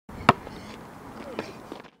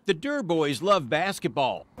The Durr boys love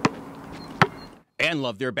basketball and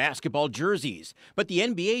love their basketball jerseys. But the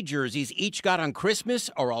NBA jerseys each got on Christmas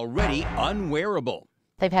are already unwearable.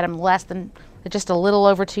 They've had them less than just a little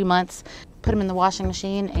over 2 months. Put them in the washing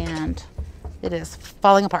machine and it is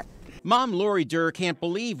falling apart. Mom Lori Durr can't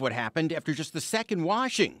believe what happened after just the second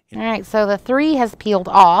washing. All right, so the 3 has peeled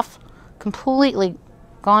off, completely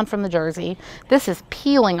gone from the jersey. This is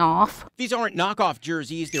peeling off. These aren't knockoff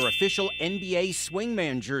jerseys, they're official NBA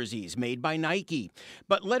swingman jerseys made by Nike.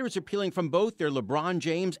 But letters are peeling from both their LeBron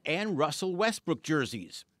James and Russell Westbrook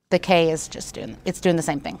jerseys. The K is just doing the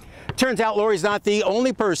same thing. Turns out Lori's not the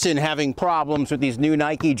only person having problems with these new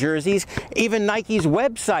Nike jerseys. Even Nike's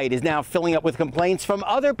website is now filling up with complaints from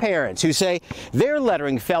other parents who say their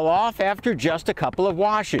lettering fell off after just a couple of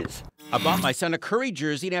washes. I bought my son a Curry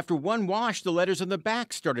jersey, and after one wash, the letters on the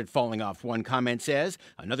back started falling off, one comment says.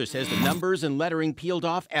 Another says the numbers and lettering peeled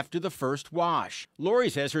off after the first wash. Lori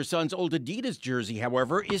says her son's old Adidas jersey,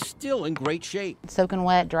 however, is still in great shape. Soaking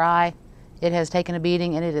wet, dry. It has taken a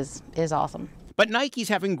beating, and it is awesome. But Nike's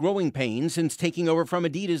having growing pains since taking over from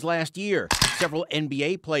Adidas last year. Several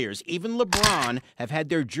NBA players, even LeBron, have had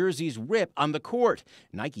their jerseys rip on the court.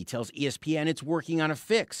 Nike tells ESPN it's working on a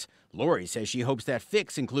fix. Lori says she hopes that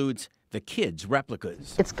fix includes the kids'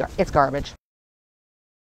 replicas. It's garbage.